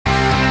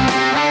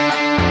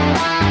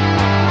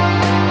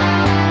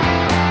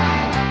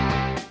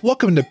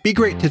Welcome to Be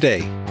Great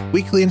Today,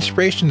 weekly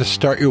inspiration to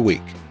start your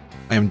week.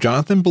 I am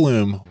Jonathan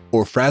Bloom,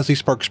 or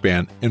Frasley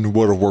Sparkspan in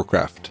World of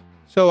Warcraft.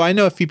 So I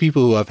know a few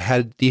people who have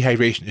had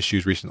dehydration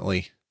issues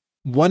recently.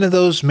 One of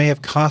those may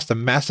have caused a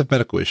massive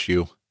medical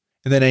issue,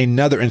 and then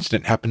another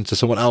incident happened to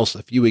someone else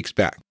a few weeks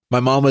back. My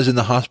mom was in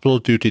the hospital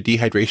due to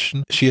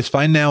dehydration. She is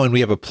fine now and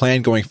we have a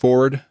plan going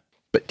forward,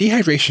 but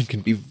dehydration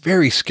can be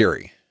very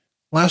scary.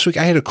 Last week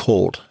I had a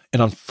cold,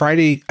 and on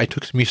Friday I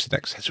took some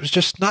Mucinex. It was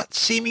just not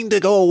seeming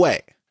to go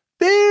away.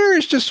 There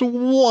is just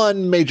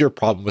one major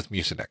problem with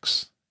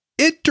Mucinex.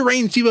 It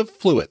drains you of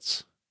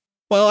fluids.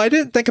 Well, I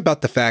didn't think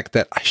about the fact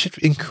that I should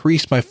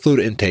increase my fluid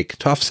intake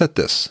to offset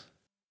this.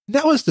 And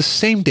that was the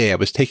same day I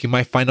was taking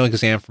my final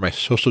exam for my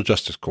social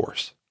justice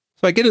course.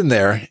 So I get in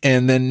there,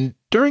 and then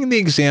during the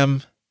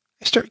exam,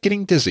 I start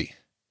getting dizzy.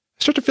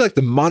 I start to feel like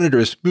the monitor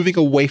is moving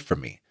away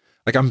from me.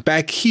 Like I'm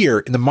back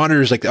here, and the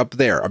monitor is like up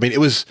there. I mean, it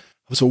was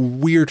a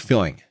weird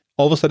feeling.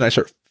 All of a sudden, I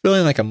start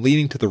feeling like I'm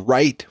leaning to the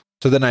right.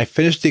 So then I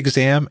finished the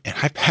exam and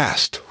I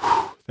passed,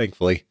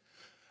 thankfully.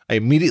 I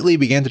immediately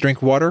began to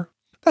drink water.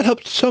 That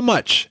helped so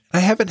much.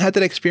 I haven't had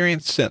that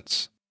experience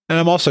since. And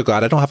I'm also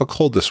glad I don't have a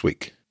cold this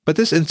week. But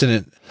this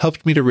incident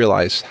helped me to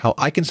realize how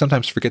I can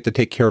sometimes forget to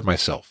take care of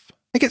myself.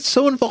 I get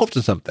so involved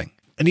in something.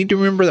 I need to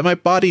remember that my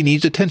body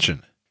needs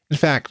attention. In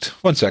fact,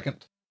 one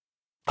second.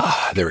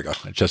 There we go.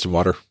 I just some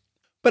water.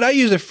 But I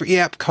use a free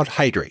app called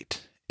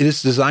Hydrate. It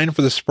is designed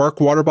for the Spark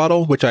water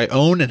bottle, which I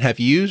own and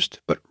have used,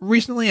 but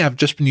recently I've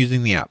just been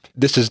using the app.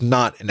 This is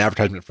not an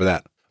advertisement for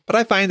that, but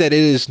I find that it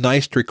is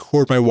nice to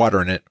record my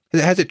water in it.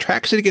 It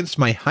tracks it against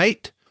my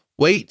height,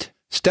 weight,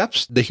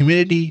 steps, the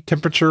humidity,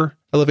 temperature,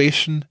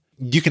 elevation.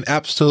 You can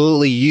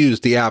absolutely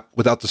use the app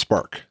without the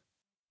Spark.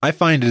 I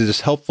find it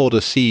is helpful to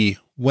see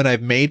when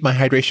I've made my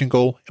hydration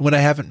goal and when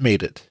I haven't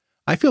made it.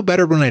 I feel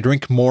better when I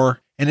drink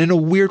more, and in a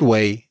weird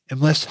way,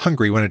 am less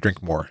hungry when I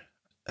drink more.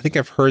 I think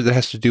I've heard that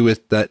has to do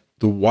with that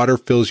the water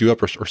fills you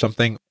up or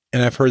something.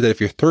 And I've heard that if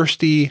you're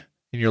thirsty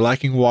and you're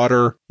lacking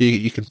water,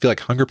 you can feel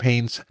like hunger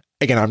pains.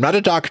 Again, I'm not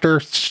a doctor.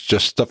 It's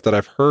just stuff that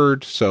I've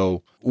heard.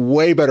 So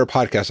way better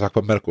podcast to talk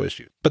about medical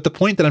issues. But the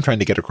point that I'm trying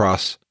to get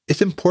across,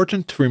 it's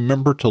important to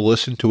remember to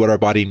listen to what our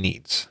body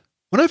needs.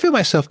 When I feel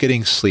myself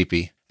getting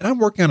sleepy and I'm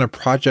working on a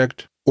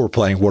project or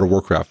playing World of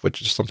Warcraft,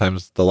 which is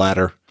sometimes the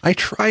latter, I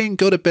try and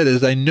go to bed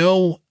as I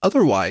know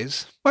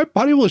otherwise my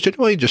body will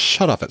generally just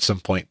shut off at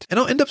some point and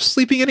I'll end up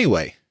sleeping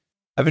anyway.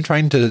 I've been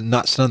trying to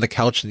not sit on the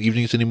couch in the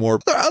evenings anymore.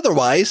 But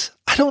otherwise,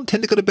 I don't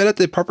tend to go to bed at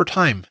the proper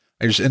time.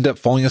 I just end up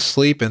falling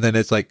asleep and then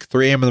it's like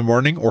 3 a.m. in the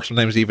morning or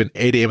sometimes even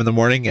 8 a.m. in the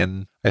morning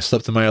and I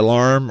slept in my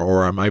alarm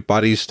or my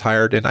body's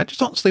tired and I just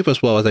don't sleep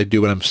as well as I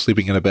do when I'm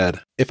sleeping in a bed.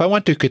 If I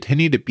want to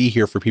continue to be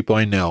here for people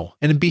I know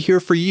and be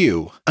here for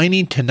you, I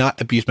need to not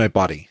abuse my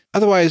body.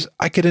 Otherwise,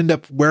 I could end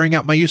up wearing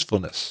out my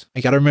usefulness. I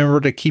gotta remember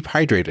to keep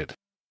hydrated.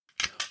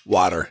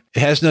 Water.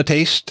 It has no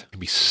taste. It can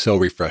be so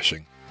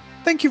refreshing.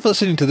 Thank you for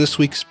listening to this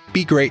week's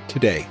Be Great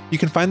Today. You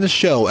can find the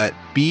show at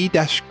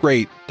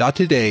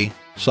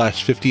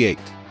be-great.today/58.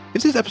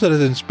 If this episode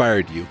has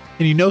inspired you,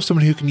 and you know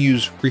someone who can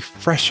use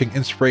refreshing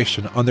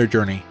inspiration on their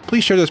journey,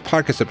 please share this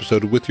podcast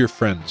episode with your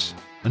friends.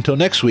 Until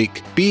next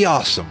week, be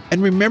awesome,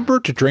 and remember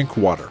to drink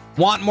water.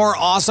 Want more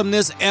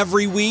awesomeness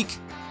every week?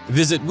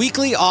 Visit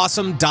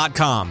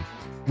weeklyawesome.com.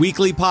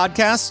 Weekly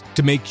podcasts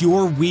to make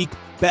your week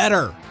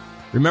better.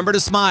 Remember to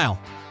smile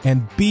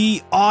and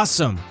be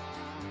awesome.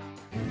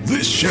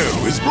 This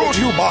show is brought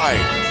to you by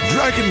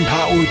Dragon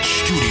Powered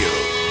Studio.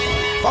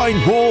 Find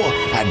more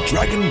at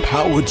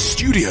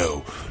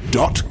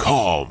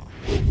dragonpoweredstudio.com.